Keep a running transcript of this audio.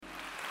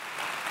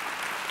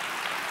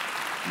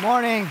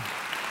Morning.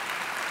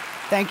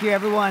 Thank you,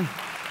 everyone.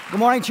 Good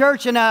morning,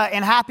 church, and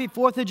happy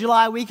 4th of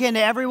July weekend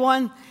to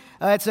everyone.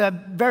 It's a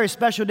very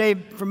special day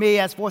for me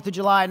as 4th of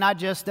July, not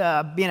just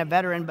being a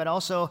veteran, but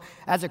also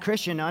as a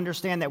Christian to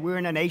understand that we're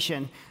in a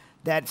nation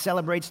that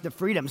celebrates the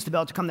freedoms to be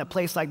able to come to a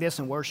place like this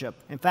and worship.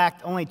 In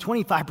fact, only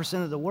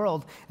 25% of the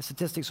world,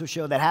 statistics will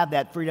show, that have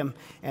that freedom,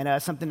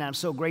 and something that I'm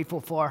so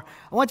grateful for.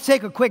 I want to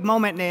take a quick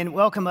moment and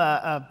welcome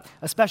a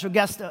special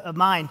guest of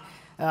mine.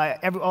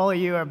 All of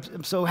you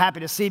I'm so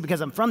happy to see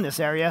because I'm from this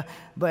area.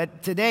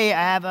 But today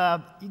I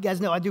have, you guys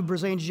know I do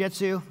Brazilian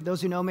Jiu-Jitsu,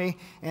 those who know me.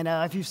 And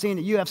if you've seen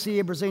the UFC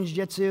or Brazilian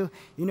Jiu-Jitsu,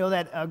 you know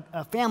that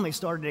a family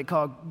started it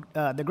called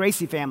the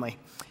Gracie family.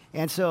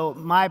 And so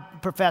my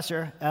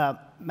professor,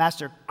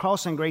 Master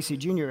Carlson Gracie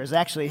Jr. is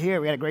actually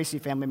here. We had a Gracie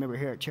family member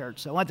here at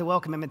church. So I want to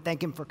welcome him and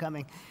thank him for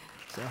coming.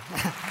 So.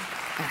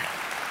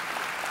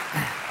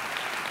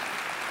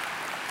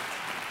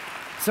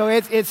 So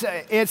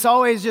it's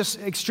always just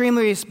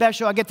extremely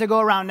special. I get to go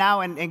around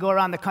now and go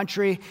around the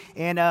country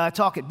and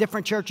talk at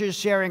different churches,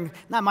 sharing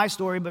not my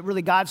story, but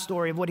really God's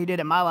story of what He did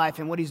in my life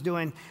and what He's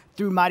doing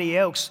through Mighty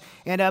Oaks.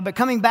 And but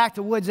coming back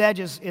to Woods Edge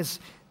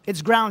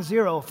it's ground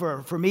zero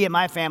for me and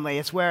my family.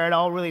 It's where it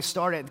all really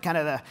started, kind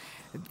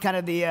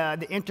of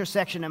the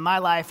intersection in my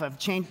life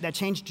that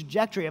changed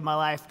trajectory of my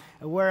life,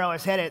 where I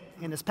was headed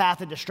in this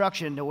path of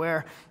destruction to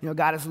where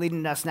God is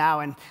leading us now.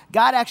 And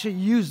God actually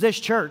used this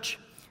church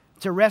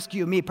to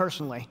rescue me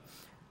personally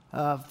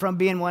from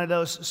being one of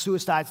those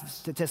suicide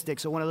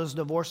statistics or one of those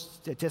divorce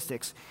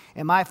statistics.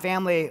 And my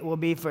family will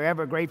be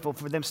forever grateful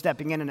for them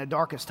stepping in the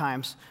darkest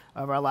times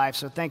of our lives.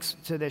 So thanks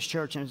to this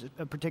church, and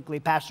particularly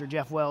Pastor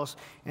Jeff Wells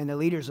and the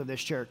leaders of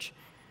this church.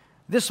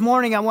 This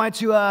morning, I wanted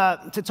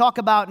to talk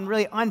about and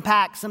really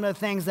unpack some of the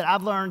things that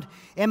I've learned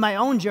in my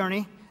own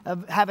journey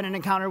of having an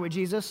encounter with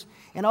Jesus,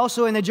 and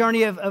also in the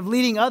journey of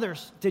leading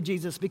others to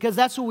Jesus, because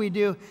that's what we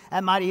do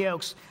at Mighty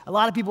Oaks. A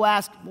lot of people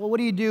ask, well, what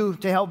do you do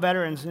to help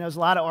veterans? There's a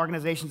lot of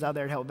organizations out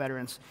there to help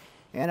veterans.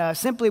 And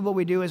simply what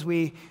we do is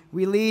we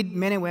lead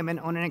men and women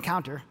on an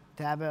encounter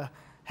to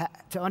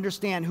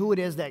understand who it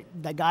is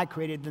that God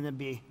created them to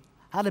be,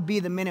 how to be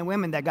the men and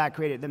women that God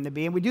created them to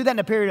be. And we do that in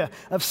a period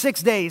of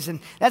 6 days.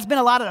 And that's been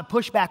a lot of the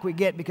pushback we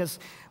get because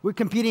we're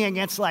competing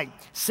against like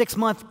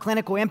 6-month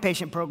clinical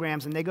inpatient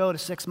programs, and they go to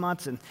 6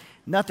 months and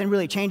nothing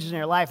really changes in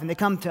their life. And they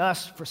come to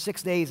us for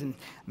 6 days, and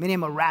many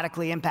of them are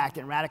radically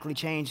impacted and radically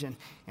changed. And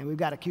we've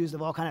got accused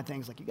of all kinds of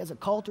things, like, you guys a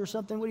cult or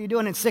something? What are you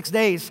doing in 6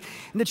 days?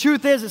 And the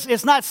truth is,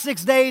 it's not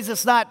 6 days,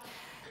 it's not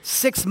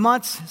 6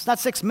 months, it's not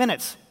 6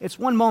 minutes. It's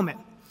one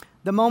moment.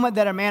 The moment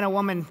that a man or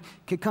woman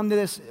could come to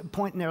this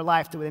point in their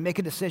life where they make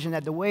a decision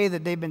that the way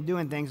that they've been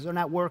doing things, they're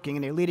not working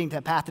and they're leading to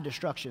a path of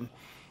destruction.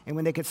 And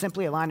when they could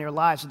simply align their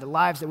lives with the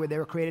lives that they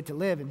were created to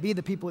live and be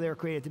the people they were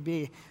created to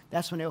be,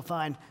 that's when they'll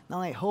find not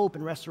only hope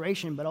and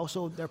restoration, but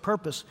also their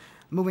purpose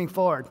moving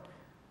forward.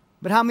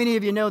 But how many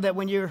of you know that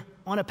when you're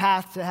on a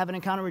path to have an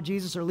encounter with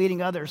Jesus or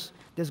leading others,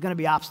 there's going to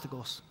be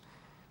obstacles?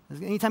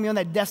 Anytime you're on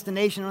that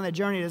destination, on that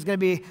journey, there's going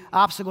to be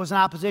obstacles and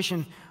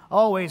opposition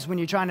always when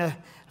you're trying to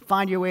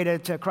find your way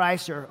to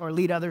Christ or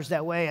lead others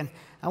that way. And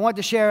I want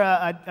to share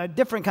a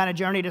different kind of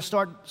journey to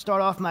start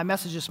off my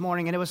message this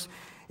morning. And it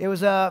was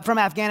from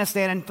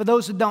Afghanistan. And for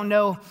those who don't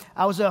know,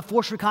 I was a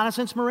Force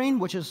Reconnaissance Marine,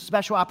 which is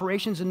Special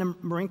Operations in the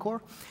Marine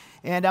Corps.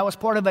 And I was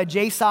part of a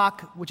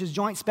JSOC, which is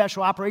Joint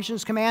Special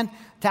Operations Command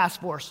task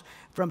force.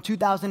 From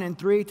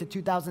 2003 to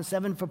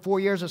 2007, for 4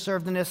 years, I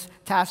served in this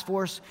task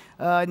force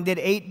and did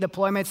 8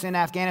 deployments in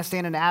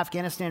Afghanistan and the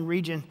Afghanistan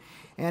region.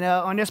 And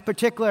on this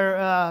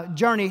particular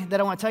journey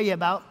that I want to tell you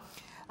about,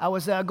 I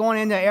was going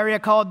into an area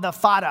called the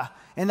FATA.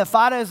 And the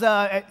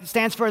FATA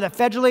stands for the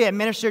Federally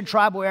Administered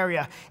Tribal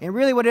Area. And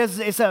really what it is,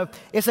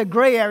 it's a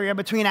gray area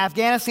between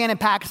Afghanistan and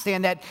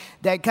Pakistan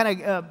that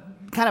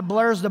kind of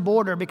blurs the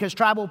border, because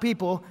tribal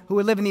people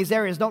who live in these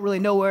areas don't really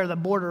know where the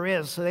border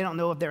is. So they don't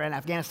know if they're in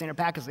Afghanistan or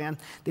Pakistan.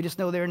 They just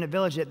know they're in the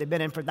village that they've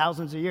been in for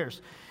thousands of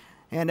years.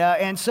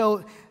 And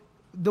so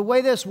the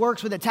way this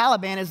works with the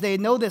Taliban is they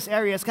know this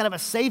area is kind of a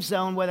safe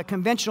zone where the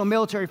conventional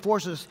military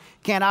forces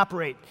can't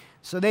operate.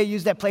 So they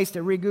use that place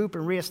to regroup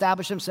and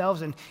reestablish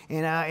themselves and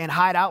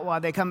hide out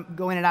while they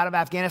go in and out of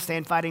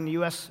Afghanistan fighting the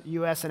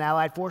U.S. and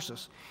allied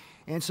forces.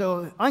 And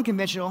so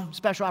unconventional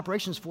special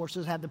operations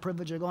forces have the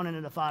privilege of going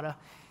into the FATA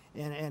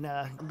and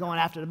going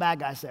after the bad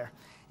guys there.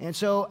 And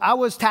so I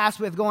was tasked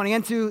with going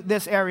into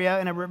this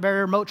area, in a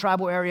very remote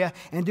tribal area,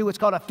 and do what's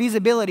called a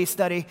feasibility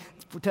study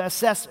to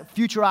assess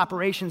future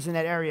operations in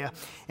that area.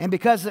 And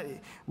because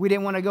we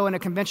didn't want to go in a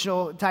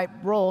conventional type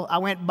role, I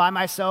went by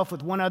myself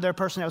with one other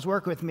person that was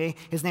working with me.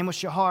 His name was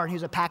Shahar, and he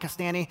was a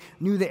Pakistani,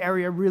 knew the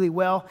area really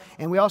well.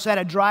 And we also had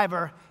a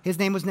driver. His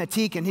name was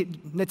Natik. And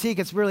Natik,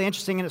 it's really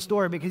interesting in the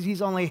story because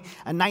he's only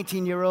a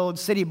 19-year-old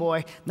city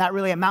boy, not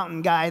really a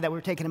mountain guy that we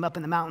were taking him up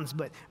in the mountains,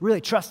 but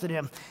really trusted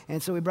him.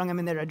 And so we brought him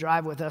in there to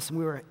drive with us, and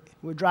we were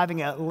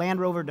driving a Land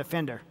Rover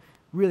Defender.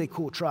 really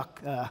cool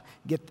truck,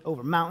 get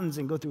over mountains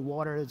and go through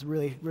water. It's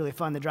really, really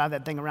fun to drive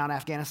that thing around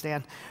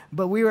Afghanistan.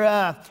 But we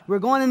were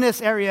going in this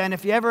area, and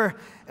if you ever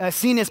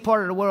seen this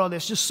part of the world,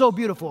 it's just so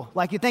beautiful.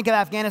 Like you think of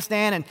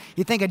Afghanistan and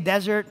you think of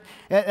desert.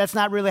 That's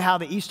not really how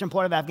the eastern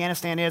part of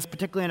Afghanistan is,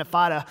 particularly in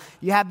FATA.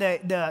 You have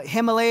the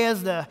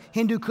Himalayas, the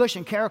Hindu Kush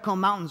and Karakoram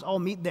mountains all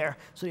meet there.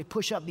 So they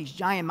push up these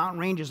giant mountain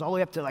ranges all the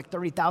way up to like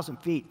 30,000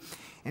 feet.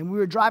 And we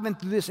were driving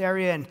through this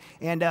area,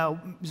 and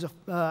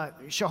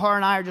Shahar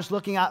and I are just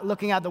looking out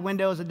the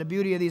windows at the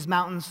beauty of these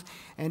mountains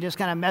and just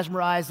kind of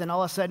mesmerized. And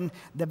all of a sudden,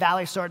 the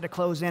valley started to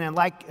close in. And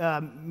like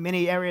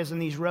many areas in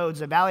these roads,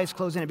 the valleys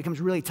close in. It becomes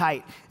really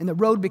tight, and the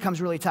road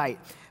becomes really tight.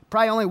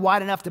 Probably only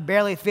wide enough to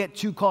barely fit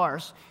 2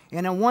 cars.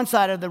 And on one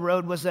side of the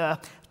road was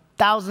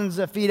thousands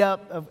of feet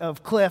up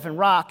of cliff and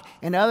rock,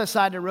 and the other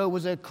side of the road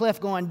was a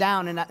cliff going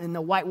down in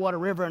the Whitewater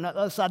River, and the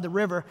other side of the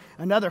river,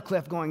 another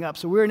cliff going up.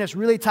 So we were in this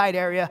really tight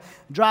area,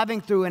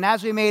 driving through, and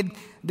as we made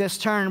this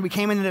turn, we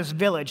came into this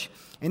village,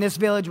 and this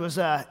village was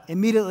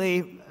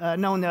immediately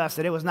known to us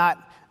that it was not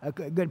a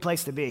good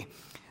place to be.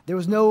 There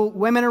was no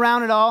women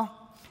around at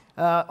all.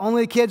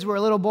 Only the kids were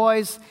little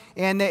boys,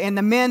 and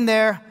the men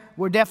there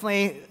were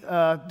definitely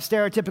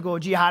stereotypical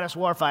jihadist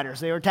warfighters.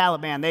 They were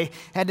Taliban. They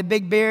had the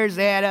big beards.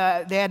 They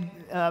had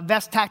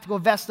tactical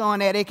vests on.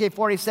 They had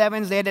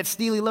AK-47s. They had that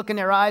steely look in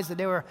their eyes that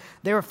they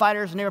were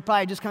fighters, and they were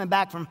probably just coming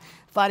back from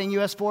fighting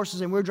U.S.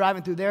 forces. And we were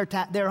driving through their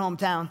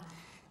hometown,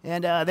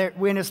 and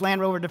we're in this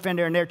Land Rover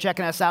Defender, and they're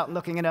checking us out and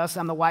looking at us.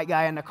 I'm the white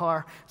guy in the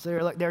car,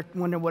 so they're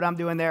wondering what I'm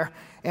doing there,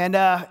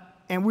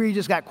 and we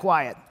just got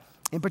quiet.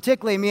 And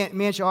particularly,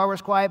 me and Shahar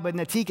was quiet, but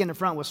Natik in the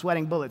front was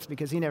sweating bullets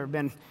because he'd never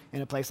been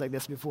in a place like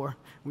this before.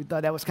 We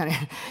thought that was kind of...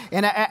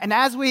 And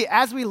as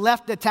we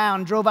left the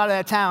town, drove out of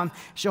that town,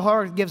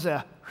 Shahar gives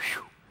a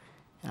whew.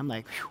 And I'm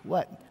like,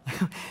 what?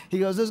 He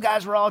goes, those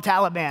guys were all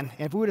Taliban.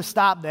 And if we would have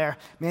stopped there,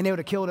 man, they would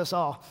have killed us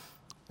all.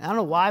 And I don't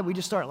know why, we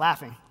just started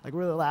laughing, like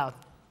really loud.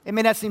 It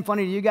may not seem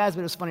funny to you guys, but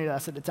it was funny to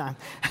us at the time.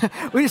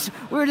 we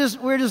were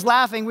just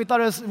laughing. We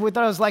thought it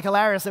was like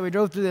hilarious that we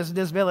drove through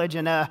this village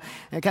and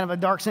kind of a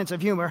dark sense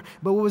of humor.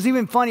 But what was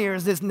even funnier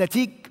is this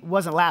Natik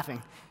wasn't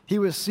laughing. He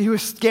was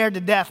scared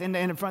to death in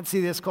the front seat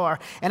of this car.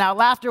 And our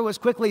laughter was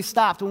quickly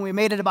stopped when we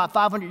made it about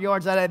 500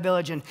 yards out of that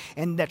village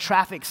and the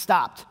traffic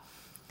stopped.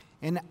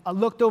 And I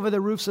looked over the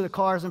roofs of the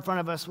cars in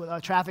front of us with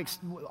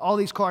all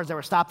these cars that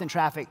were stopped in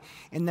traffic,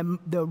 and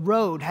the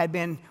road had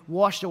been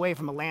washed away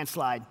from a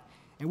landslide.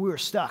 And we were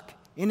stuck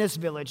in this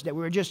village that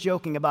we were just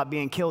joking about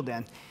being killed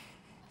in.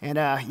 And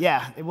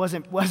it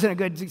wasn't a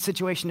good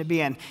situation to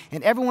be in.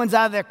 And everyone's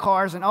out of their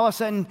cars, and all of a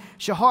sudden,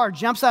 Shahar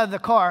jumps out of the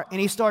car,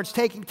 and he starts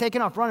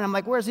taking off running. I'm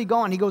like, where's he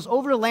going? He goes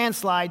over the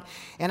landslide,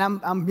 and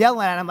I'm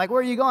yelling at him, like,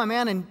 where are you going,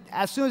 man? And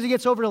as soon as he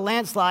gets over the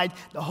landslide,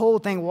 the whole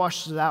thing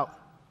washes out,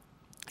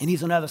 and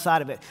he's on the other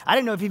side of it. I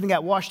didn't know if he even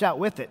got washed out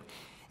with it.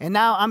 And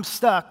now I'm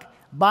stuck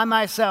by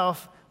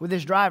myself with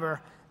this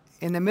driver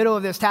in the middle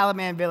of this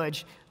Taliban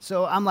village.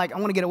 So I'm like, I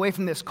want to get away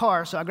from this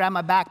car. So I grabbed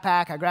my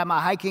backpack, I grabbed my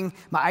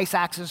ice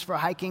axes for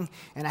hiking,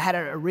 and I had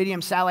an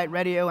Iridium satellite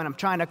radio, and I'm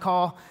trying to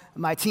call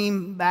my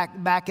team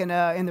back in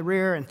the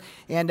rear,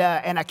 and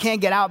I can't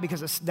get out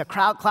because the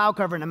cloud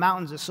cover in the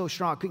mountains is so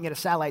strong, I couldn't get a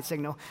satellite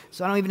signal.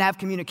 So I don't even have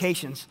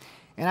communications.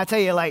 And I tell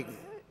you, like,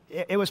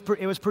 it was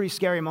a pretty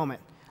scary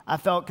moment. I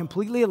felt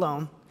completely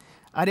alone.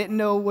 I didn't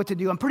know what to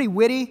do. I'm pretty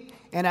witty,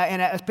 and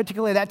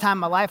particularly at that time in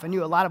my life, I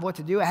knew a lot of what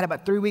to do. I had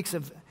about 3 weeks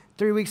of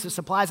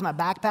supplies in my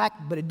backpack,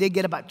 but it did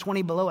get about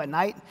 20 below at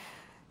night,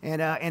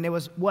 and there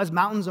was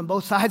mountains on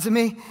both sides of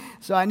me,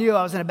 so I knew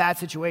I was in a bad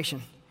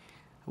situation.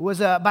 It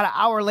was about an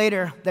hour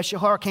later that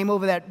Shahar came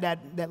over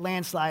that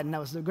landslide, and that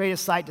was the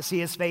greatest sight to see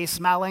his face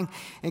smiling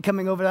and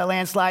coming over that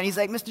landslide. He's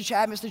like,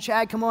 Mr.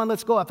 Chad, come on,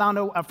 let's go. I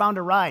found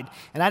a ride,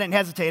 and I didn't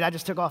hesitate. I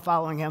just took off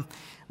following him.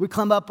 We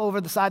climbed up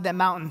over the side of that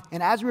mountain,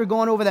 and as we were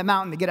going over that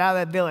mountain to get out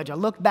of that village, I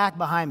looked back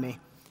behind me,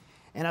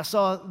 and I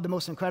saw the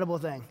most incredible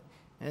thing.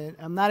 And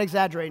I'm not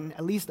exaggerating,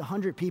 at least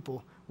 100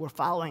 people were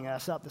following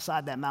us up the side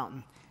of that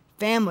mountain.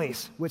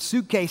 Families with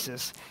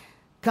suitcases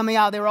coming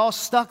out. They were all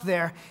stuck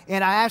there.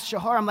 And I asked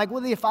Shahar, I'm like,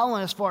 what are they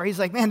following us for? He's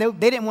like, man, they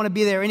didn't want to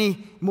be there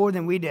any more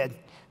than we did.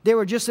 They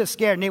were just as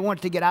scared, and they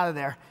wanted to get out of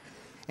there.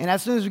 And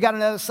as soon as we got on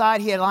the other side,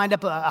 he had lined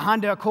up a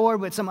Honda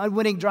Accord with some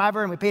unwitting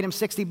driver, and we paid him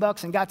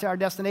 $60 and got to our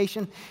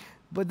destination.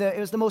 But it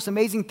was the most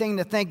amazing thing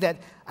to think that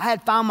I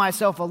had found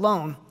myself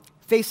alone,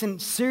 facing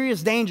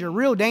serious danger,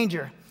 real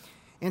danger,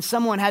 and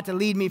someone had to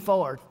lead me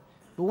forward.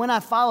 But when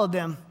I followed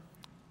them,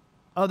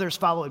 others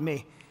followed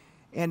me.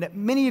 And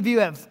many of you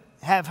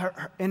have heard,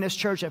 in this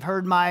church have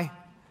heard my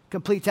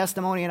complete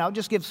testimony, and I'll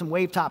just give some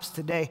wave tops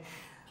today.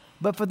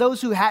 But for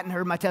those who hadn't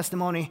heard my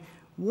testimony,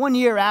 1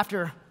 year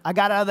after I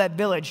got out of that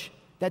village,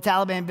 that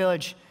Taliban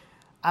village,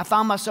 I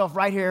found myself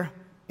right here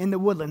in the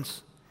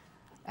Woodlands.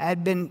 I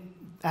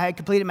had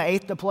completed my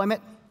 8th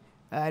deployment.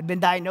 I had been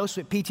diagnosed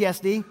with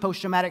PTSD,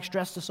 post-traumatic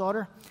stress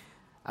disorder.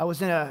 I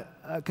was in a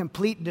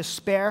complete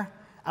despair.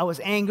 I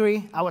was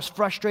angry. I was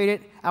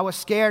frustrated. I was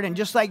scared. And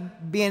just like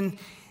being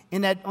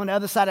on the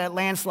other side of that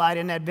landslide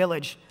in that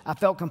village, I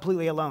felt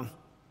completely alone.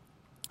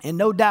 And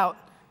no doubt,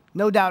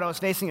 No doubt I was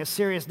facing a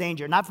serious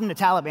danger, not from the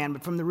Taliban,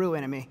 but from the real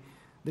enemy,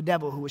 the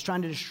devil, who was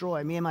trying to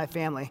destroy me and my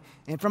family,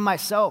 and from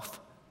myself,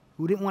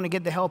 who didn't want to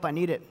get the help I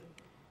needed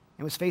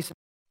and was facing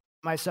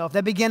myself.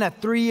 That began a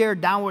 3-year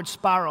downward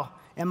spiral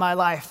in my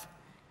life.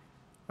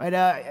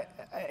 Right?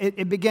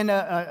 It began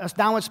a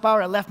downward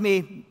spiral that left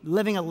me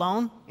living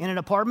alone in an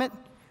apartment,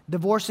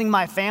 divorcing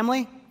my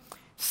family,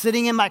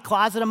 sitting in my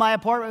closet of my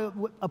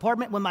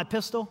apartment with my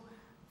pistol,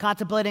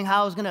 contemplating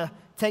how I was going to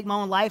take my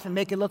own life and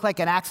make it look like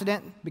an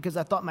accident because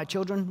I thought my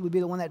children would be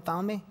the one that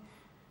found me.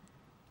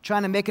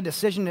 Trying to make a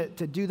decision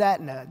to do that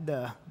and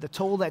the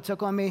toll that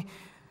took on me.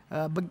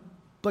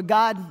 But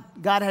God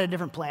had a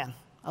different plan.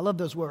 I love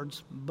those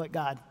words, but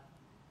God.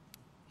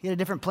 He had a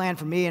different plan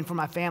for me and for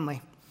my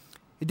family.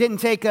 It didn't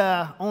take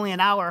only an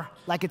hour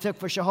like it took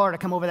for Shahar to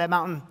come over that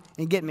mountain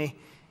and get me.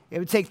 It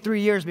would take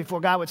 3 years before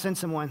God would send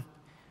someone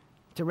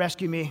to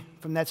rescue me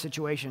from that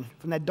situation,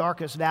 from that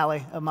darkest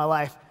valley of my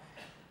life.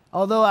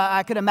 Although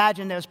I could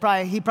imagine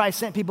he probably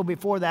sent people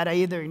before that. I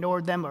either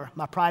ignored them or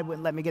my pride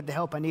wouldn't let me get the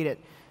help I needed.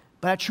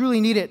 But I truly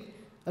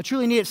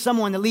needed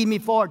someone to lead me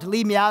forward, to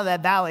lead me out of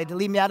that valley, to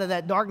lead me out of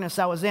that darkness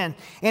I was in.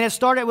 And it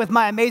started with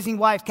my amazing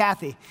wife,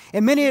 Kathy.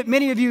 And many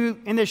of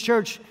you in this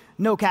church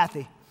know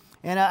Kathy.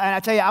 And I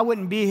tell you, I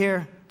wouldn't be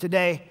here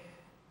today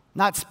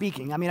not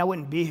speaking. I mean, I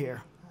wouldn't be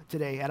here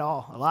today at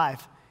all,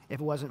 alive, if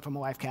it wasn't for my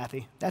wife,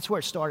 Kathy. That's where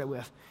it started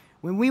with.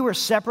 When we were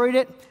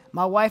separated,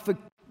 my wife would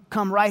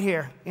come right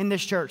here in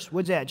this church,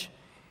 Woods Edge.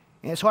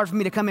 And it's hard for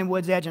me to come in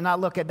Woods Edge and not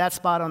look at that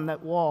spot on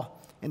that wall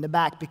in the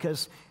back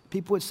because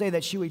people would say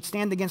that she would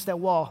stand against that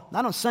wall,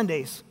 not on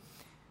Sundays.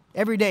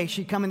 Every day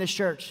she'd come in this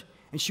church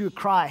and she would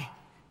cry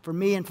for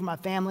me and for my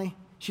family.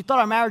 She thought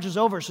our marriage was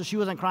over, so she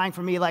wasn't crying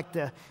for me like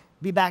to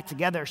be back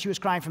together. She was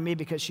crying for me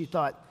because she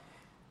thought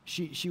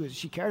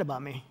she cared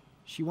about me.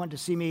 She wanted to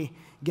see me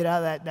get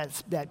out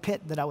of that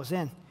pit that I was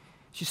in.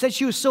 She said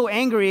she was so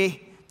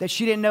angry that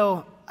she didn't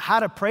know how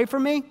to pray for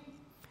me.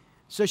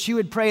 So she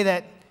would pray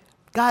that,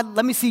 God,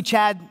 let me see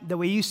Chad the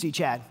way you see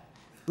Chad.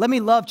 Let me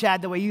love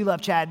Chad the way you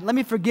love Chad. Let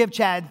me forgive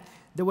Chad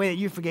the way that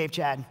you forgave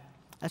Chad.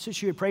 That's what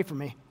she would pray for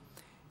me.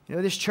 You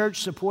know, this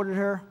church supported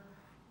her,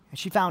 and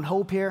she found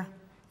hope here,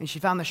 and she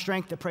found the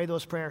strength to pray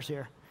those prayers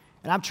here.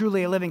 And I'm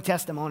truly a living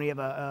testimony of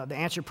the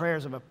answered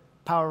prayers of a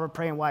power of a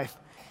praying wife.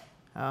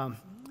 And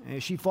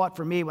she fought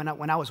for me when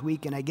I was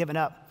weak and I'd given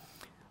up.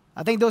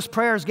 I think those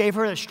prayers gave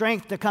her the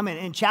strength to come in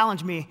and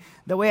challenge me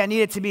the way I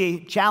needed to be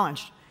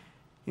challenged.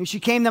 And she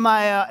came to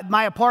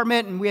my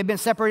apartment, and we had been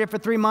separated for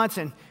 3 months,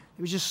 and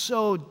it was just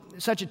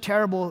such a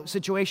terrible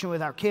situation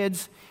with our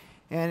kids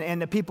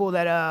and the people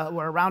that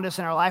were around us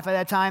in our life at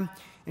that time.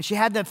 And she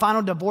had the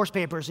final divorce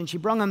papers, and she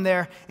brought them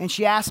there, and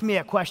she asked me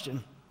a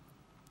question.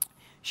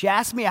 She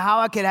asked me how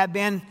I could have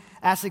been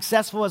as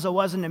successful as I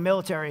was in the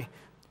military.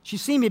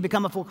 She's seen me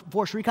become a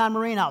Force Recon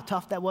Marine, how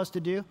tough that was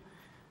to do.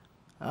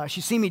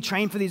 She's seen me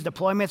train for these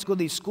deployments, go to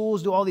these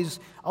schools, do all these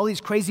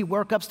crazy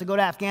workups to go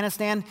to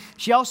Afghanistan.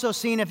 She also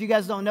seen, if you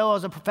guys don't know, I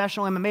was a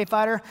professional MMA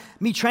fighter,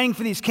 me training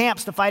for these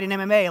camps to fight in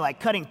MMA,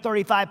 like cutting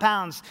 35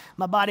 pounds,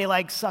 my body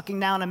like sucking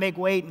down to make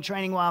weight and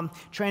training while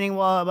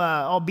I'm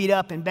all beat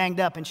up and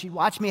banged up. And she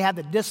watched me have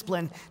the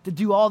discipline to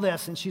do all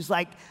this. And she's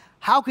like,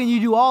 how can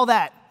you do all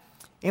that?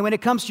 And when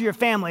it comes to your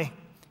family,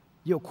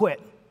 you'll quit.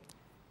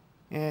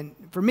 And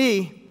for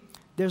me,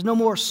 there's no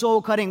more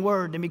soul-cutting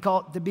word than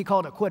to be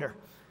called a quitter.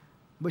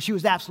 But she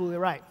was absolutely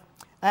right.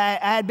 I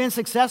had been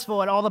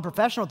successful at all the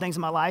professional things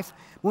in my life.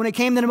 When it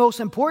came to the most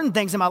important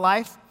things in my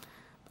life,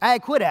 I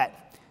had quit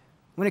at.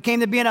 When it came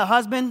to being a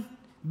husband,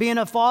 being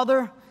a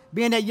father,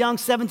 being that young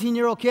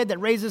 17-year-old kid that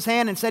raised his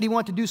hand and said he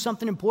wanted to do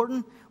something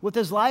important with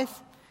his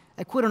life,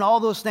 I quit on all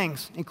those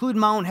things, including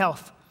my own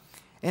health.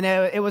 And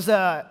it was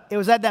at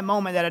that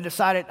moment that I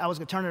decided I was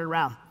going to turn it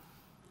around.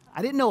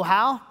 I didn't know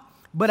how,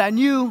 but I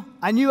knew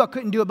I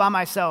couldn't do it by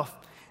myself.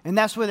 And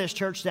that's where this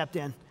church stepped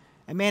in.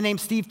 A man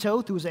named Steve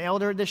Toth, who was an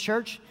elder at this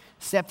church,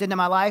 stepped into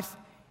my life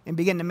and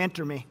began to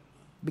mentor me,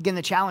 began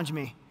to challenge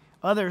me.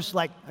 Others,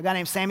 like a guy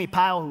named Sammy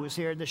Pyle, who was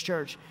here at this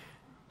church,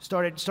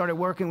 started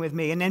working with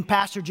me. And then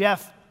Pastor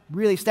Jeff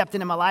really stepped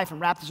into my life and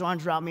wrapped his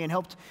arms around me and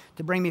helped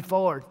to bring me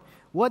forward.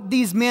 What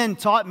these men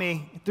taught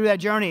me through that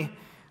journey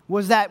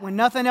was that when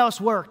nothing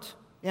else worked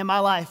in my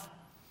life,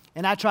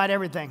 and I tried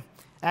everything.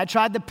 I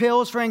tried the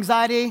pills for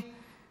anxiety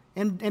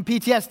and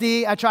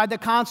PTSD. I tried the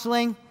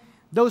counseling.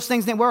 Those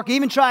things didn't work. I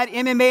even tried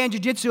MMA and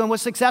jiu-jitsu and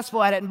was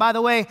successful at it. And by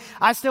the way,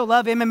 I still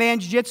love MMA and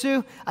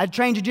jiu-jitsu. I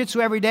train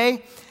jiu-jitsu every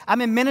day. I'm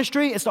in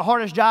ministry. It's the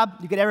hardest job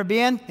you could ever be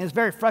in, and it's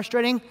very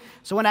frustrating.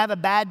 So when I have a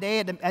bad day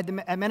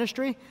at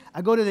ministry,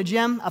 I go to the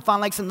gym. I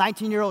find like some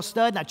 19-year-old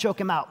stud, and I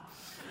choke him out.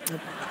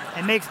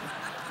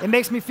 It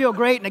makes me feel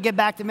great, and I get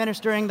back to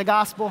ministering the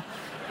gospel.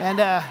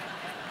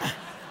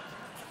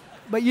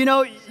 But you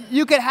know,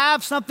 you could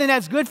have something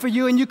that's good for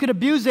you and you could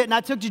abuse it. And I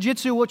took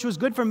jiu-jitsu, which was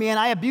good for me, and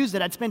I abused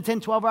it. I'd spend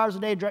 10, 12 hours a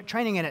day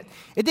training in it.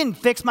 It didn't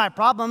fix my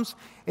problems.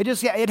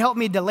 It helped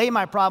me delay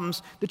my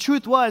problems. The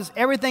truth was,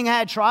 everything I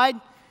had tried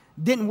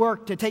didn't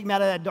work to take me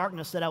out of that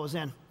darkness that I was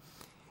in.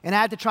 And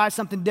I had to try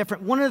something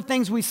different. One of the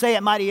things we say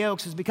at Mighty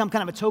Oaks has become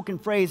kind of a token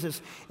phrase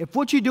is, if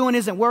what you're doing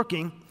isn't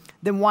working,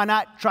 then why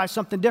not try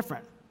something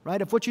different, right?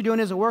 If what you're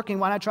doing isn't working,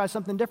 why not try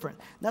something different?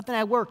 Nothing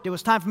had worked. It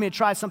was time for me to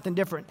try something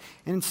different.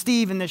 And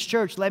Steve in this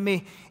church led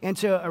me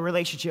into a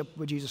relationship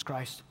with Jesus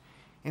Christ.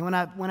 And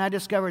when I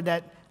discovered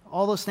that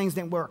all those things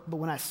didn't work, but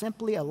when I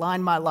simply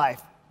aligned my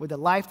life with the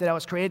life that I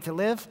was created to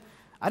live,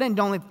 I didn't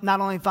not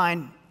only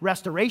find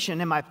restoration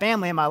in my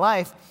family and my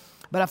life,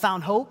 but I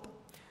found hope,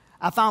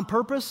 I found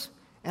purpose,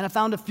 and I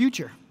found a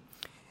future.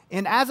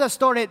 And as I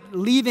started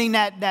leaving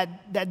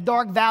that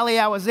dark valley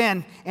I was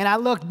in, and I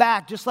looked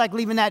back, just like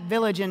leaving that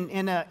village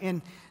in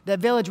that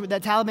village,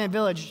 that Taliban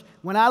village,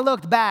 when I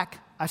looked back,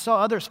 I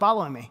saw others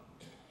following me.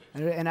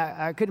 And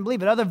I couldn't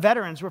believe it. Other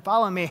veterans were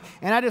following me.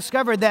 And I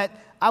discovered that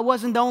I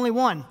wasn't the only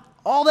one.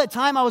 All that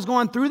time I was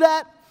going through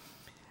that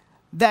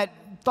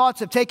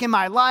thoughts of taking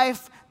my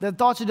life, the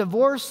thoughts of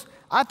divorce,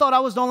 I thought I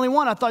was the only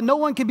one. I thought no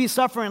one could be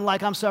suffering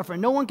like I'm suffering.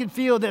 No one could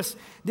feel this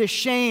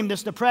shame,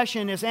 this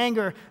depression, this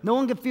anger. No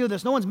one could feel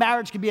this. No one's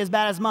marriage could be as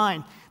bad as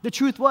mine. The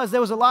truth was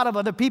there was a lot of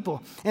other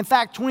people. In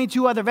fact,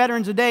 22 other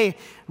veterans a day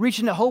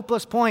reaching a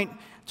hopeless point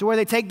to where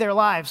they take their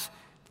lives.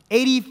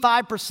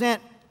 85%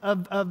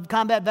 of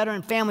combat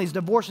veteran families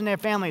divorcing their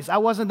families. I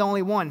wasn't the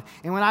only one.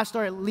 And when I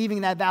started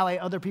leaving that valley,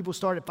 other people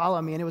started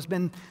following me, and it was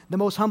been the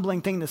most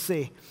humbling thing to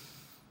see.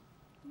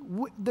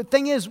 The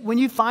thing is, when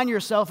you find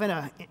yourself in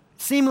a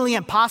seemingly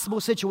impossible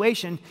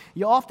situation,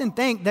 you often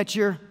think that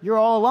you're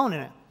all alone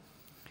in it.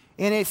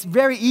 And it's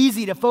very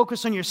easy to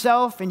focus on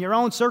yourself and your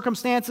own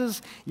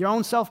circumstances, your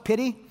own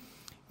self-pity.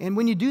 And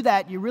when you do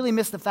that, you really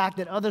miss the fact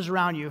that others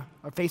around you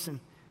are facing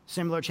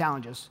similar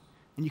challenges,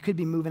 and you could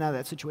be moving out of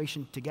that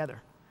situation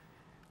together.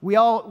 We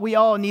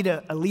all need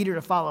a leader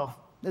to follow.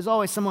 There's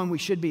always someone we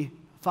should be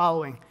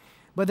following.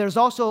 But there's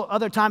also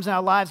other times in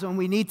our lives when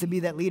we need to be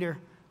that leader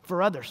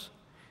for others.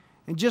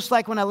 And just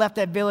like when I left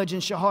that village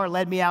and Shahar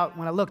led me out,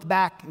 when I looked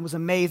back and was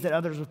amazed that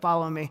others were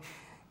following me,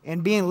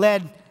 and being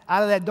led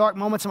out of that dark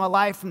moments of my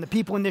life from the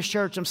people in this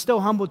church, I'm still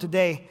humbled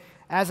today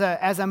as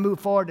I move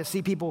forward to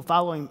see people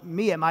following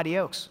me at Mighty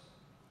Oaks.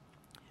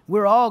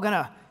 We're all going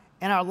to,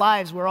 in our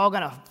lives, we're all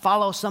going to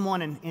follow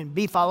someone and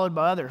be followed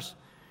by others,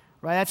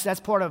 right? That's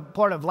part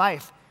of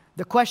life.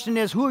 The question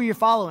is, who are you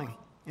following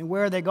and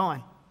where are they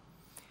going?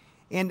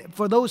 And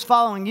for those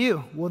following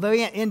you, will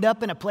they end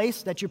up in a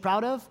place that you're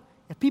proud of?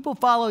 If people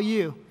follow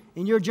you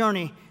in your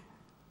journey,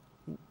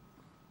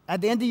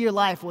 at the end of your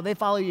life, will they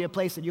follow you to a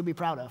place that you'll be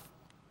proud of?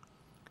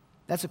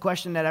 That's a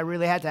question that I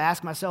really had to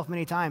ask myself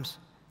many times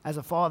as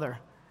a father,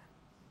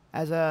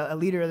 as a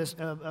leader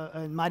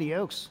of Mighty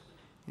Oaks.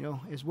 You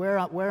know, is where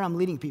I'm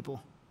leading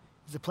people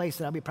is a place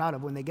that I'll be proud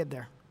of when they get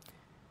there.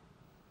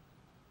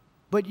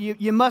 But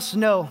you must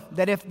know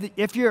that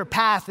if your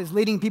path is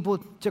leading people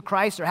to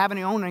Christ or having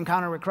your own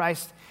encounter with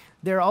Christ,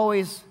 there are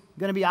always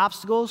going to be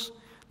obstacles.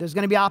 There's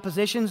going to be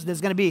oppositions.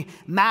 There's going to be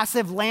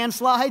massive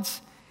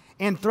landslides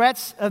and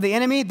threats of the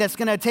enemy that's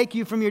going to take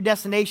you from your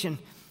destination.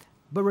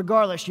 But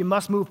regardless, you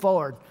must move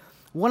forward.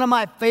 One of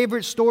my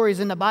favorite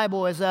stories in the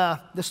Bible is the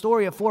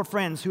story of 4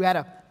 friends who had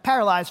a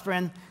paralyzed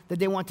friend that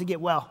they want to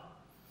get well.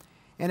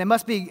 And it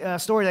must be a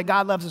story that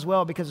God loves as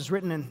well because it's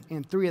written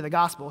in 3 of the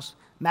Gospels,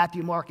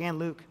 Matthew, Mark, and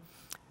Luke.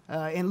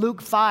 In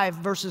Luke 5,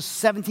 verses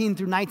 17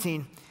 through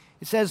 19,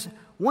 it says,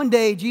 one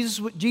day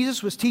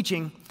Jesus was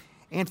teaching,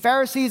 and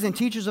Pharisees and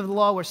teachers of the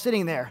law were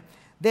sitting there.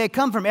 They had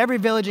come from every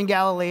village in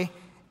Galilee,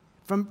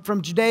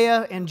 from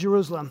Judea and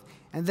Jerusalem.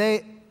 And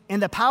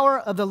the power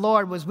of the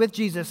Lord was with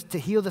Jesus to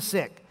heal the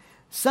sick.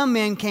 Some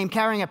men came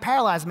carrying a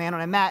paralyzed man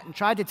on a mat and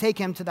tried to take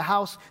him to the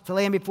house to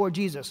lay him before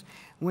Jesus.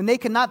 When they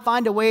could not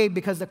find a way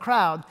because of the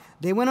crowd,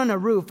 they went on a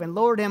roof and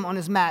lowered him on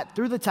his mat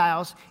through the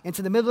tiles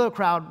into the middle of the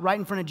crowd right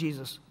in front of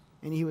Jesus.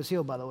 And he was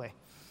healed, by the way.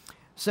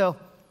 So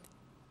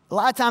a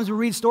lot of times we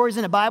read stories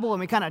in the Bible and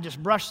we kind of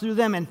just brush through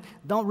them and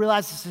don't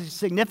realize the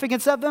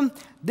significance of them.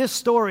 This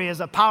story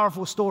is a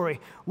powerful story.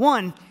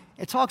 One,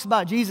 it talks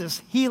about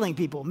Jesus healing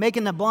people,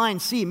 making the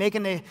blind see,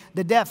 making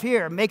the deaf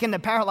hear, making the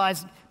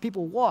paralyzed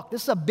people walk.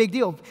 This is a big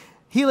deal.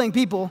 Healing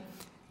people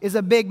is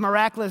a big,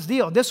 miraculous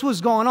deal. This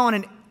was going on,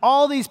 and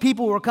all these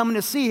people were coming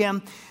to see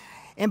him.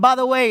 And by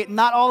the way,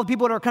 not all the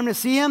people that were coming to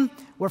see him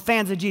were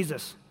fans of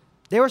Jesus.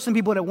 There were some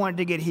people that wanted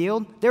to get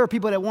healed. There were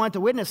people that wanted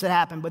to witness it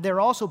happen, but there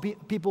were also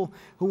people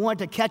who wanted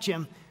to catch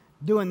him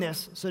doing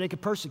this so they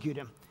could persecute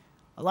him.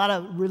 A lot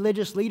of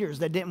religious leaders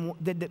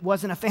that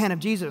wasn't a fan of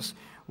Jesus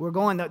were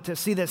going to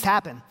see this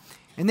happen.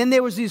 And then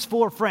there was these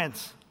 4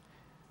 friends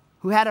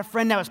who had a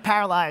friend that was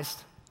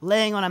paralyzed,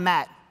 laying on a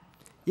mat.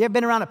 You ever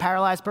been around a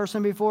paralyzed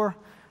person before?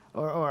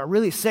 Or a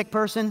really sick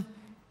person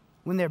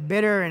when they're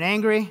bitter and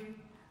angry?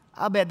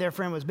 I'll bet their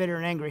friend was bitter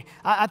and angry.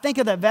 I think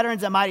of the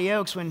veterans at Mighty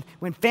Oaks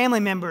when family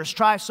members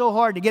try so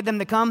hard to get them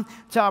to come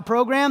to our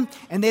program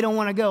and they don't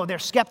want to go. They're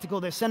skeptical.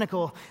 They're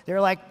cynical.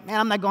 They're like, man,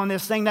 I'm not going to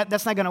this thing.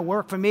 That's not going to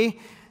work for me.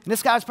 And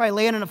this guy's probably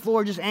laying on the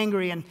floor just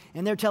angry, and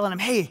they're telling him,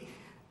 hey,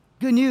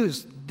 good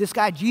news. This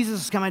guy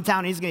Jesus is coming to town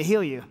and he's going to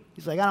heal you.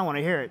 He's like, I don't want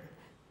to hear it.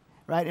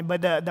 right?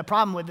 But the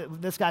problem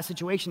with this guy's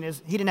situation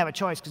is he didn't have a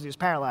choice because he was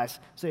paralyzed.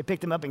 So they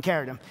picked him up and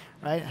carried him,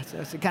 right? So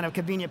it's a kind of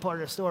convenient part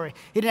of the story.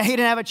 He didn't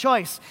have a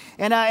choice.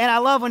 And I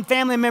love when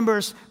family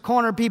members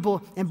corner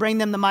people and bring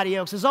them the mighty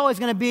oaks. There's always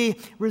going to be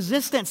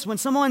resistance. When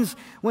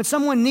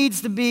someone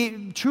needs to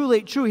be true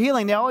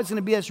healing, there's always going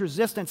to be this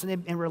resistance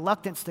and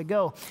reluctance to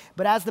go.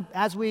 But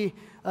as we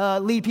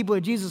lead people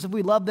to Jesus, if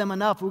we love them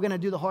enough, we're going to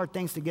do the hard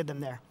things to get them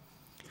there.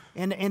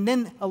 And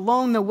then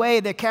along the way,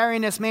 they're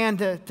carrying this man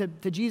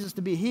to Jesus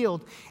to be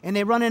healed, and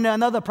they run into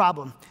another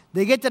problem.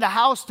 They get to the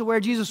house to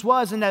where Jesus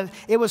was, and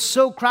it was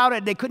so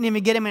crowded they couldn't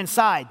even get him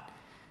inside.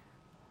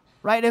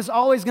 Right? There's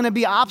always going to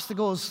be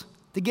obstacles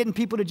to getting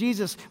people to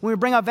Jesus. When we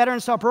bring our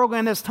veterans to our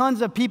program, there's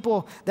tons of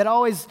people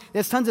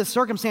there's tons of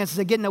circumstances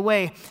that get in the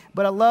way,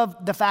 but I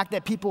love the fact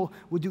that people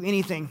will do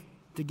anything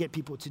to get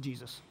people to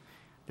Jesus.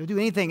 They'll do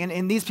anything,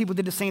 and these people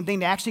did the same thing.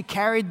 They actually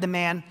carried the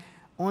man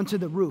onto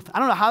the roof. I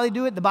don't know how they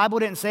do it. The Bible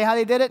didn't say how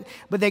they did it,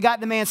 but they got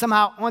the man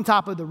somehow on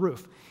top of the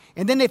roof.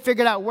 And then they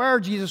figured out where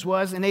Jesus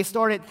was, and they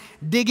started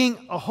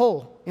digging a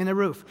hole in the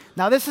roof.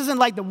 Now, this isn't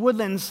like the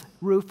Woodlands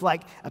roof,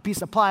 like a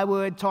piece of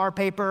plywood, tar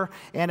paper,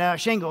 and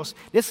shingles.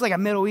 This is like a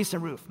Middle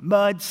Eastern roof.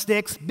 Mud,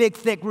 sticks, big,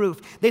 thick roof.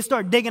 They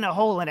start digging a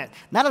hole in it.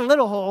 Not a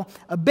little hole,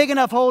 a big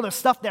enough hole to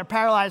stuff their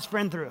paralyzed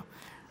friend through,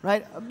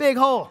 right? A big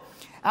hole.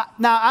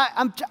 Now,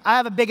 I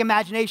have a big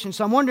imagination,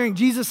 so I'm wondering,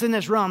 Jesus in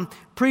this room,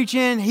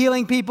 preaching,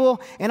 healing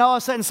people, and all of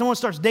a sudden someone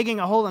starts digging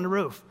a hole in the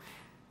roof.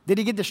 Did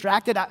he get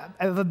distracted?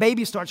 If a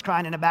baby starts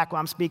crying in the back while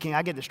I'm speaking,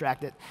 I get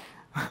distracted.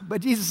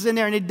 But Jesus is in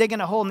there, and they're digging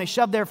a hole, and they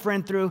shove their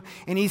friend through,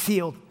 and he's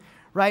healed,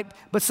 right?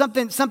 But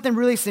something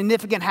really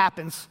significant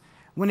happens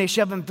when they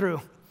shove him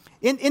through.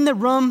 In the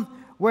room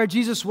where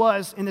Jesus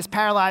was, and this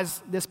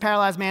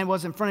paralyzed man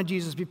was in front of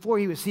Jesus before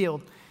he was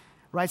healed,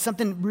 right?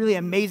 Something really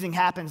amazing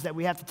happens that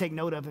we have to take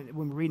note of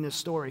when we're reading this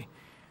story.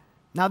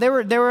 Now, there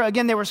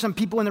were some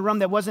people in the room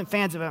that wasn't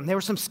fans of him. There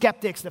were some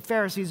skeptics, the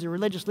Pharisees, the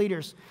religious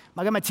leaders.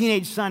 I got my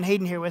teenage son,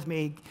 Hayden, here with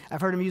me.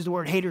 I've heard him use the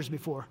word haters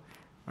before.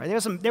 Right?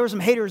 There were some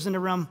haters in the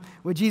room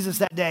with Jesus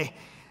that day.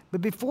 But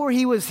before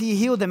he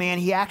healed the man,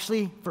 he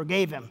actually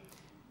forgave him.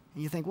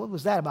 And you think, what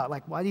was that about?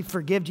 Like, why did he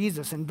forgive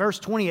Jesus? In verse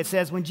 20, it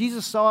says, when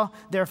Jesus saw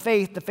their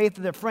faith, the faith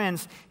of their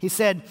friends, he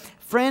said,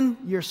 "Friend,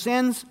 your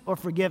sins are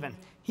forgiven."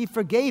 He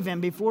forgave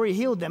him before he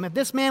healed them. If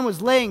this man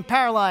was laying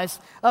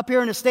paralyzed up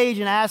here on the stage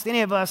and I asked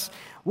any of us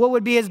what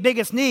would be his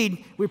biggest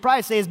need, we'd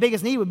probably say his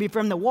biggest need would be for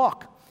him to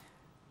walk.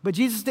 But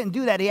Jesus didn't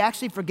do that. He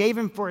actually forgave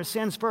him for his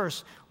sins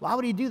first. Why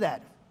would he do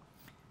that?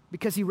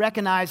 Because he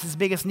recognized his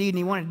biggest need and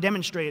he wanted to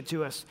demonstrate it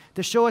to us,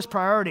 to show us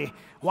priority.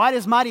 Why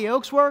does Mighty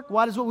Oaks work?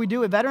 Why does what we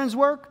do with veterans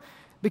work?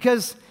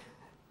 Because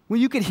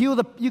when you could heal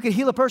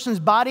a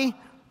person's body,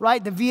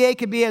 right? The VA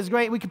could be as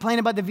great. We complain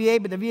about the VA,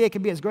 but the VA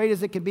could be as great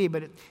as it could be,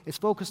 but it's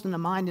focused on the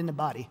mind and the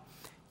body.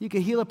 You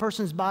could heal a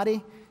person's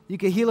body. You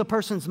could heal a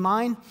person's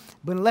mind,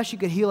 but unless you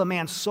could heal a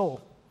man's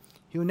soul,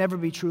 he will never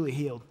be truly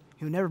healed.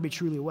 He will never be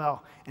truly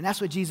well. And that's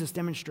what Jesus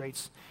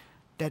demonstrates,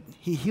 that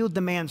he healed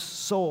the man's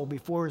soul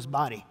before his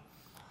body,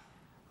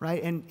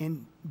 right?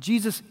 And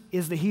Jesus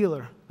is the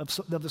healer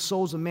of the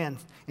souls of men,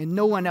 and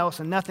no one else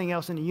and nothing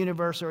else in the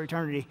universe or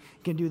eternity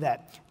can do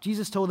that.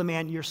 Jesus told the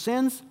man, your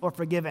sins are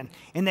forgiven.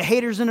 And the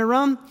haters in the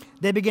room,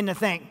 they begin to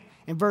think,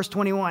 in verse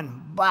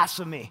 21,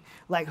 blasphemy.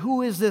 Like,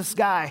 who is this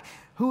guy?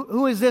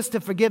 Who is this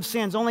to forgive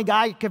sins? Only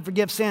God can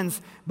forgive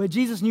sins. But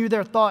Jesus knew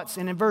their thoughts,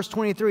 and in verse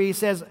 23, he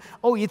says,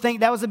 oh, you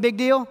think that was a big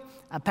deal?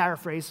 I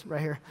paraphrase right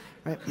here,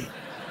 right?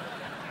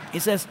 He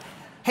says,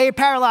 hey,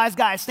 paralyzed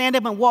guy, stand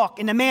up and walk.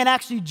 And the man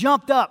actually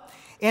jumped up.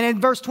 And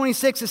in verse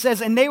 26, it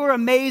says, and they were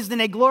amazed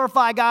and they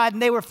glorified God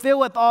and they were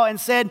filled with awe and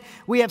said,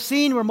 we have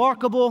seen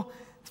remarkable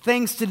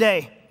things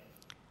today.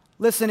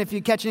 Listen, if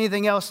you catch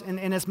anything else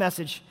in this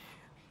message,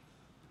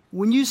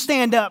 when you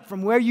stand up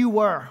from where you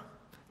were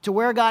to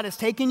where God has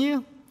taken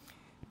you,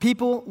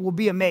 people will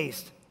be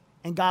amazed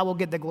and God will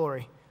get the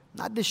glory.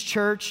 Not this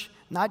church,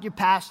 not your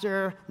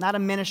pastor, not a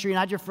ministry,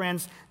 not your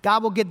friends.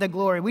 God will get the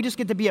glory. We just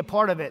get to be a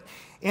part of it.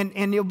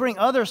 And you'll bring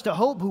others to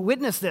hope who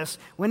witness this.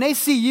 When they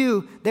see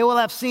you, they will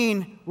have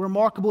seen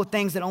remarkable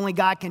things that only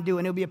God can do.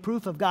 And it'll be a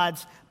proof of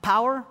God's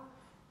power,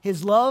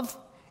 his love,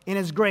 and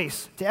his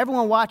grace to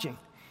everyone watching.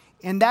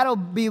 And that'll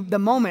be the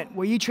moment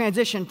where you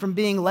transition from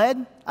being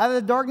led out of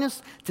the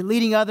darkness to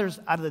leading others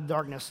out of the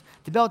darkness,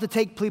 to be able to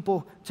take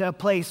people to a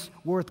place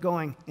worth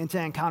going and to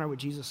encounter with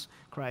Jesus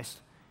Christ.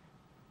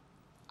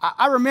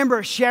 I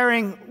remember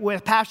sharing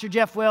with Pastor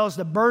Jeff Wells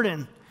the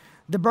burden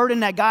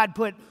that God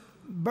put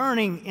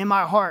burning in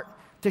my heart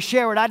to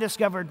share what I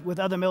discovered with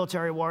other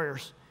military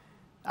warriors.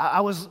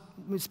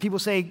 People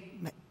say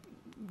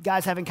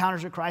guys have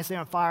encounters with Christ, they're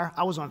on fire.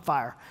 I was on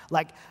fire.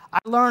 Like, I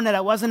learned that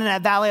I wasn't in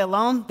that valley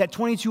alone, that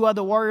 22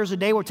 other warriors a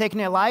day were taking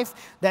their life,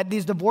 that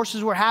these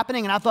divorces were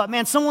happening, and I thought,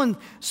 man,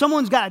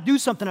 someone's got to do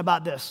something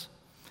about this.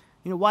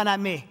 You know, why not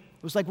me?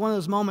 It was like one of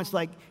those moments,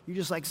 like, you're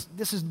just like,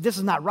 this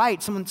is not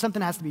right.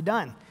 Something has to be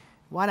done.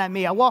 Why not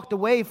me? I walked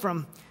away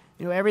from,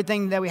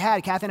 everything that we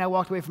had. Kathy and I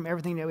walked away from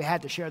everything that we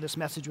had to share this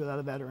message with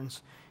other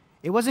veterans.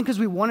 It wasn't because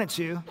we wanted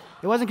to.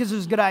 It wasn't because it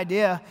was a good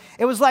idea.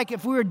 It was like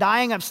if we were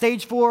dying of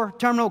stage 4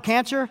 terminal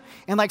cancer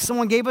and like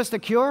someone gave us the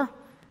cure,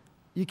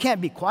 you can't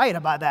be quiet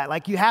about that.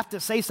 Like you have to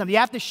say something. You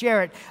have to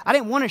share it. I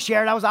didn't want to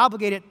share it. I was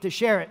obligated to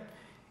share it.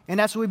 And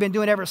that's what we've been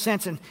doing ever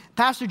since. And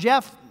Pastor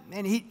Jeff,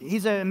 and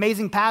he's an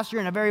amazing pastor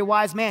and a very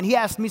wise man. He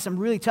asked me some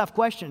really tough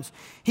questions.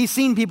 He's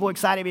seen people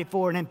excited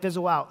before and then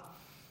fizzle out.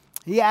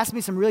 He asked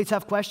me some really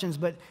tough questions,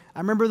 but I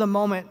remember the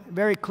moment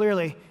very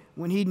clearly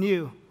when he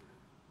knew,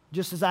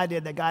 just as I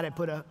did, that God had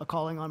put a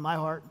calling on my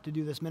heart to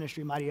do this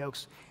ministry, Mighty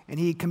Oaks. And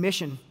he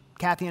commissioned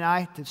Kathy and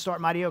I to start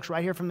Mighty Oaks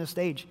right here from this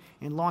stage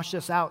and launched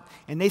us out.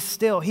 And he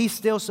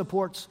still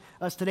supports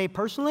us today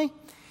personally,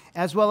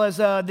 as well as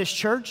this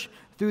church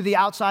through the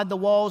Outside the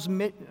Walls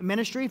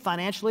ministry.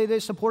 Financially, they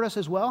support us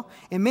as well.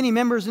 And many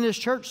members in this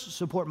church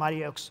support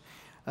Mighty Oaks.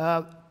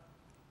 A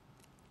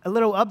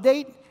little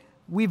update.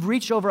 We've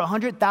reached over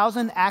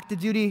 100,000 active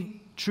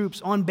duty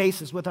troops on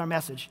bases with our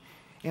message.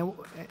 And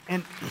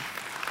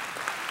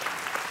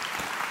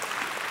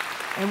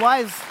why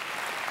is,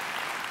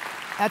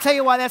 I'll tell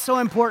you why that's so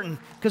important.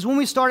 Because when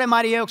we started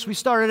Mighty Oaks, we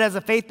started as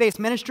a faith-based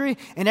ministry,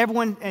 and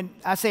everyone, and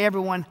I say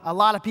everyone, a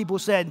lot of people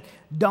said,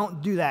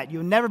 don't do that.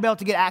 You'll never be able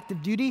to get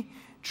active duty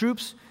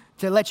troops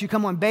to let you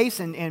come on base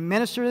and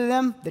minister to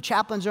them. The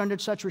chaplains are under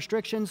such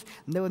restrictions,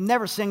 and they would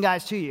never send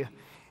guys to you.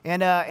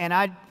 And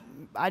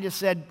I just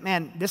said,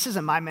 man, this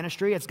isn't my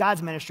ministry. It's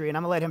God's ministry, and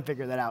I'm going to let him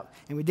figure that out.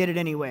 And we did it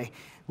anyway.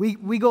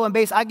 We go on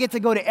base. I get to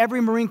go to every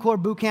Marine Corps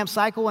boot camp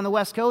cycle on the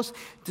West Coast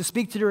to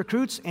speak to the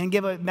recruits and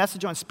give a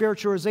message on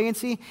spiritual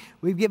resiliency.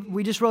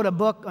 We just wrote a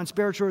book on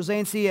spiritual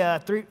resiliency.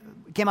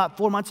 Came out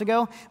 4 months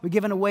ago. We've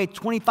given away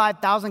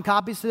 25,000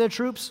 copies to the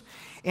troops.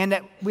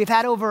 And we've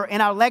had over, in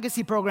our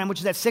legacy program, which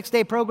is that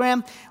 6-day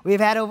program, we've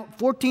had over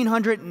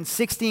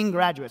 1,416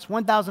 graduates,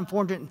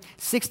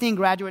 1,416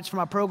 graduates from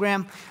our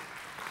program.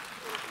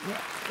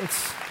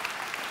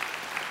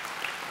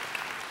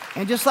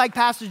 And just like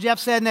Pastor Jeff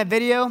said in that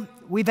video,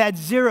 we've had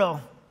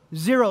zero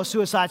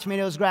suicides from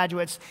any of those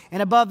graduates.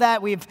 And above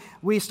that,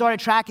 we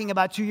started tracking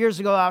about 2 years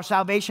ago our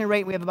salvation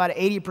rate. We have about an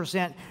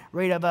 80%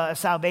 rate of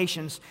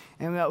salvations.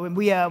 And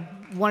we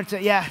wanted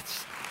to,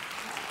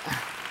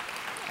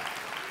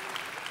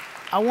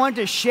 I wanted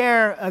to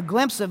share a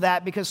glimpse of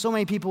that because so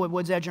many people at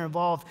Woods Edge are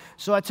involved.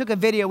 So I took a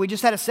video. We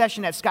just had a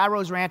session at Sky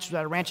Rose Ranch, which is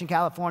a ranch in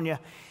California.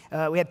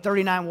 We had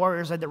 39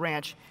 warriors at the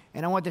ranch.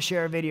 And I wanted to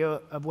share a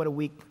video of what a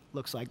week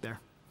looks like there.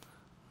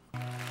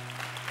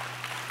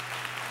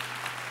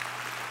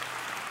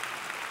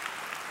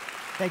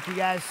 Thank you,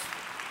 guys.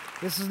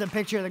 This is the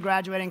picture of the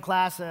graduating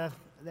class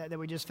that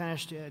we just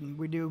finished, and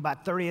we do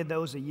about 30 of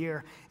those a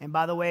year. And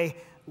by the way,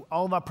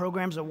 all of our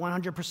programs are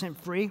 100%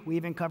 free. We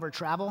even cover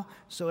travel.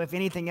 So if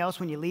anything else,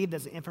 when you leave,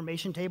 there's an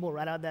information table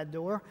right out that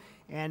door.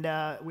 And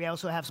we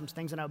also have some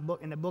things in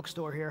the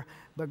bookstore here.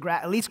 But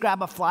at least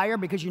grab a flyer,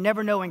 because you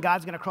never know when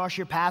God's going to cross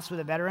your paths with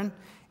a veteran,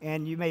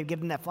 and you may give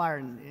them that flyer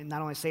and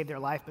not only save their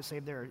life, but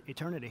save their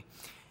eternity.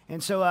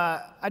 And so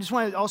I just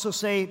want to also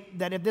say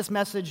that if this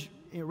message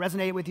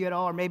resonated with you at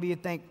all, or maybe you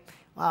think,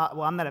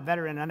 well, I'm not a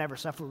veteran, I never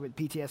suffered with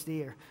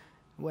PTSD or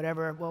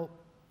whatever. Well,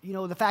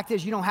 the fact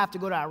is you don't have to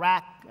go to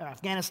Iraq or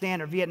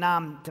Afghanistan or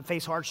Vietnam to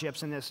face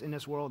hardships in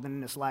this world and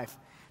in this life.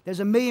 There's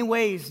a million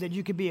ways that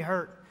you could be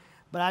hurt,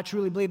 but I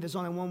truly believe there's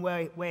only one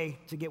way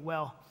to get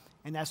well,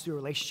 and that's through a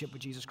relationship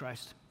with Jesus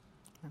Christ.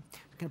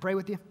 Can I pray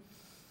with you?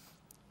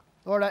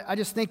 Lord, I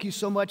just thank you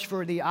so much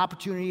for the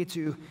opportunity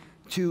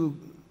to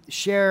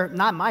share,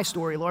 not my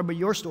story, Lord, but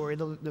your story,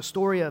 the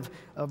story of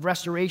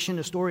restoration,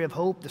 the story of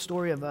hope, the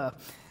story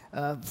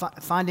of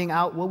finding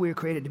out what we were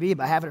created to be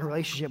by having a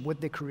relationship with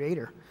the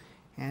Creator.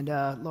 And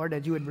Lord,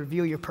 that you would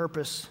reveal your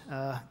purpose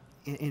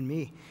in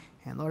me.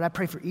 And Lord, I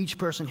pray for each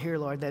person here,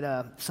 Lord,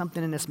 that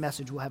something in this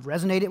message will have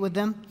resonated with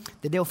them,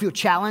 that they'll feel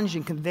challenged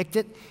and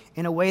convicted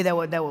in a way that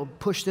will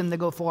push them to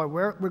go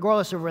forward,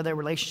 regardless of where their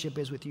relationship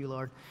is with you,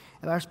 Lord.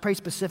 And I just pray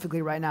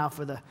specifically right now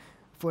for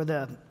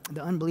the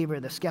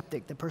unbeliever, the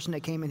skeptic, the person that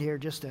came in here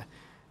just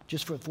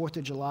for 4th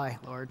of July,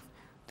 Lord,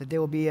 that there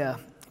will be a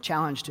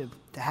challenge to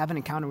have an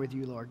encounter with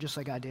you, Lord, just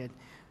like I did,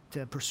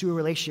 to pursue a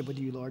relationship with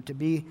you, Lord, to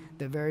be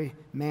the very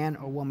man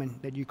or woman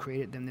that you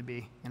created them to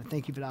be. And I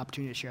thank you for the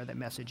opportunity to share that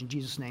message. In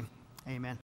Jesus' name, amen.